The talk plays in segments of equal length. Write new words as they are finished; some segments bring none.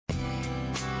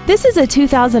This is a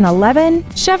 2011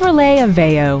 Chevrolet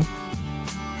Aveo.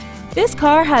 This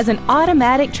car has an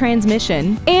automatic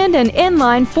transmission and an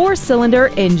inline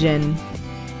 4-cylinder engine.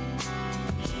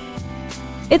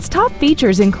 Its top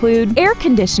features include air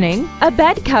conditioning, a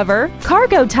bed cover,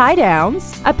 cargo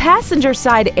tie-downs, a passenger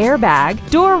side airbag,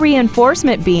 door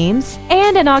reinforcement beams,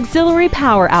 and an auxiliary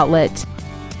power outlet.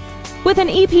 With an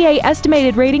EPA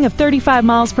estimated rating of 35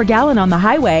 miles per gallon on the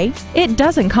highway, it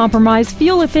doesn't compromise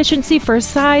fuel efficiency for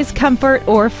size, comfort,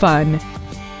 or fun.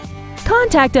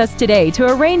 Contact us today to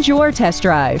arrange your test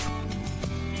drive.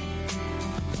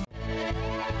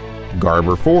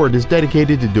 Garber Ford is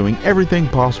dedicated to doing everything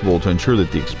possible to ensure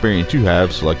that the experience you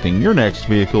have selecting your next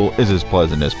vehicle is as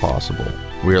pleasant as possible.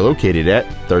 We are located at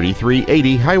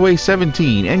 3380 Highway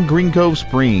 17 in Green Cove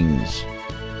Springs.